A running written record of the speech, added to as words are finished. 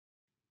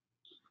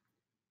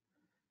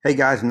Hey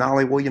guys,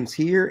 Knolly Williams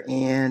here,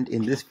 and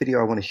in this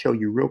video I want to show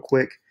you real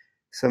quick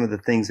some of the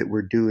things that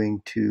we're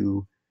doing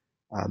to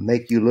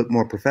make you look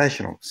more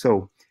professional.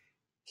 So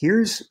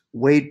here's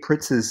Wade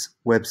Pritz's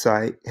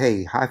website.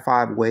 Hey, high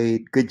five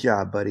Wade, good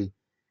job buddy.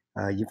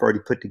 You've already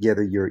put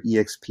together your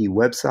EXP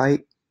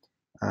website,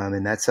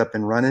 and that's up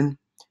and running.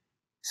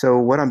 So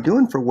what I'm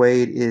doing for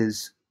Wade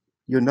is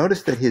you'll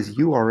notice that his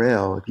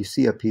URL, if you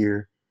see up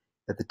here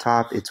at the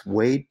top, it's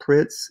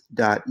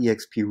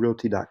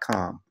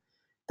wadepritz.exprealty.com.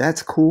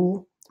 That's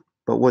cool,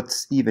 but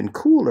what's even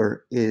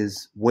cooler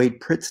is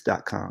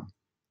wadepritz.com.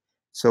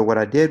 So what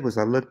I did was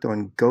I looked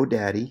on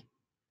GoDaddy.com,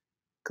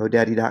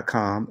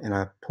 and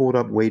I pulled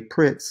up Wade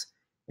Pritz,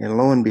 and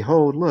lo and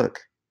behold,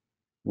 look,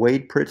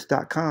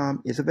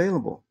 wadepritz.com is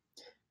available.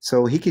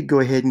 So he could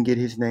go ahead and get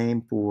his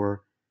name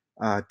for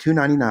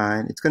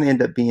 $2.99. It's going to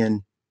end up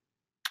being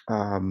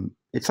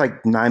it's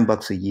like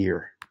 $9 a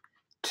year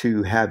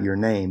to have your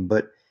name,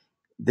 but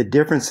the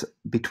difference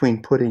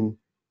between putting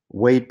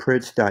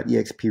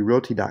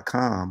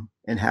wadepritz.exprealty.com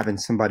and having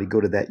somebody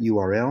go to that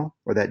URL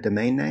or that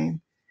domain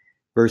name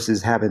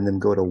versus having them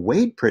go to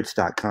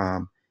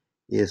wadepritz.com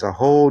is a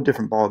whole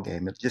different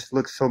ballgame. It just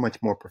looks so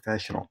much more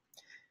professional.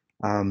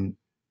 And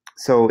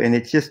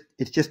it's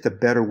just a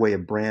better way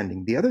of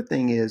branding. The other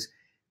thing is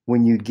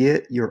when you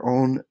get your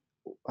own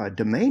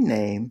domain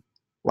name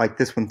like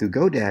this one through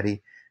GoDaddy,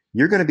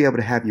 you're going to be able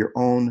to have your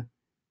own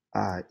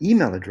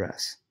email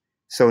address.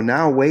 So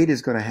now Wade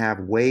is going to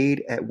have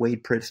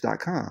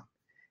wade@wadepritz.com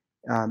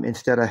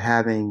instead of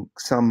having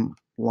some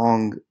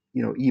long,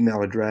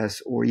 email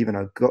address or even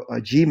a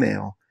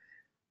Gmail.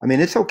 I mean,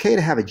 it's okay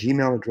to have a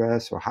Gmail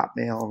address or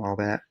Hotmail and all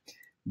that,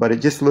 but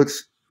it just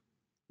looks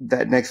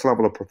that next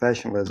level of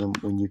professionalism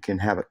when you can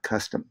have it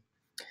custom.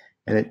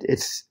 And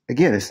it's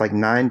like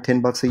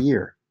 $9-10 a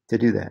year to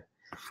do that.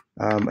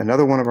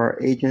 Another one of our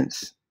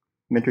agents,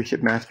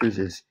 mentorship masters,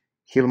 is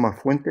Hilma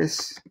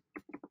Fuentes.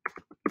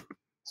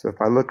 So if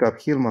I look up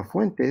Hilma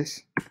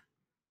Fuentes,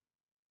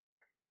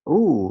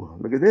 oh,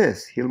 look at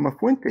this.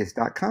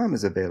 HilmaFuentes.com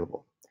is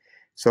available.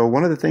 So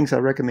one of the things I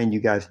recommend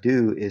you guys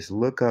do is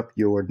look up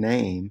your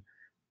name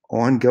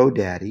on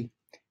GoDaddy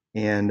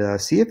and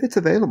see if it's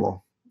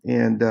available.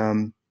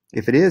 And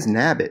if it is,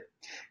 nab it.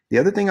 The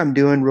other thing I'm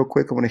doing real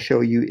quick I want to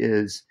show you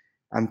is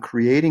I'm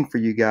creating for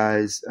you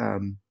guys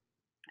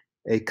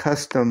a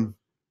custom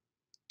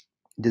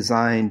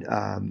designed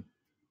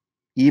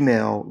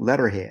email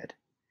letterhead.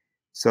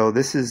 So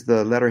this is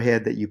the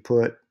letterhead that you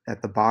put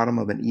at the bottom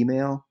of an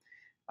email.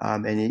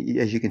 And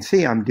as you can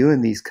see, I'm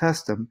doing these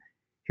custom.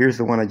 Here's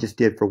the one I just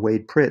did for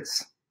Wade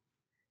Pritz.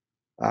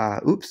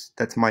 Oops,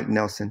 that's Mike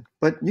Nelson.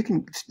 But you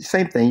can,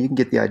 same thing, you can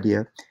get the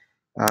idea.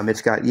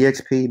 It's got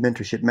EXP,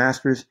 Mentorship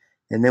Masters,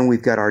 and then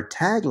we've got our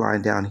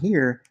tagline down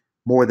here,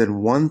 more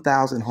than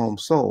 1,000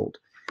 homes sold.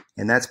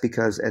 And that's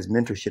because as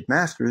Mentorship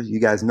Masters,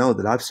 you guys know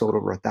that I've sold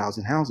over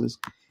 1,000 houses.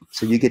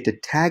 So you get to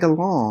tag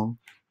along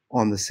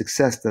on the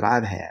success that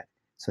I've had.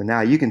 So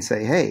now you can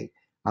say, hey,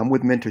 I'm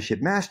with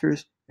Mentorship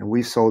Masters, and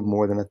we've sold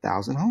more than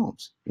 1,000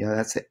 homes.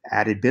 That's the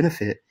added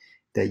benefit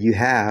that you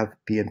have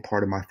being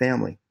part of my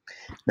family.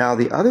 Now,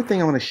 the other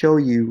thing I want to show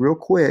you real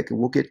quick, and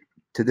we'll get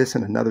to this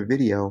in another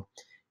video,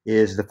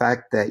 is the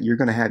fact that you're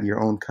going to have your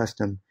own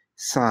custom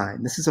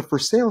sign. This is a for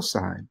sale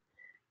sign.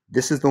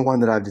 This is the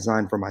one that I've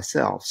designed for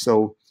myself.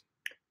 So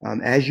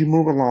as you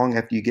move along,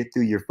 after you get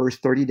through your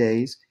first 30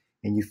 days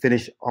and you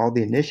finish all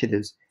the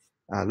initiatives,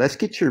 let's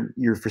get your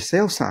for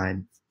sale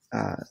sign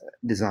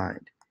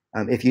designed.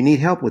 If you need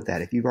help with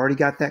that, if you've already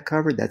got that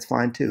covered, that's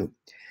fine too.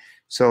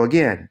 So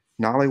again,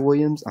 Knolly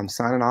Williams, I'm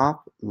signing off.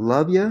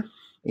 Love you.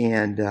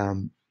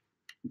 And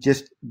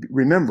just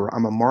remember,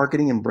 I'm a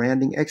marketing and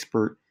branding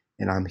expert,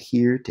 and I'm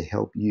here to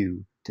help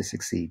you to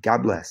succeed.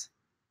 God bless.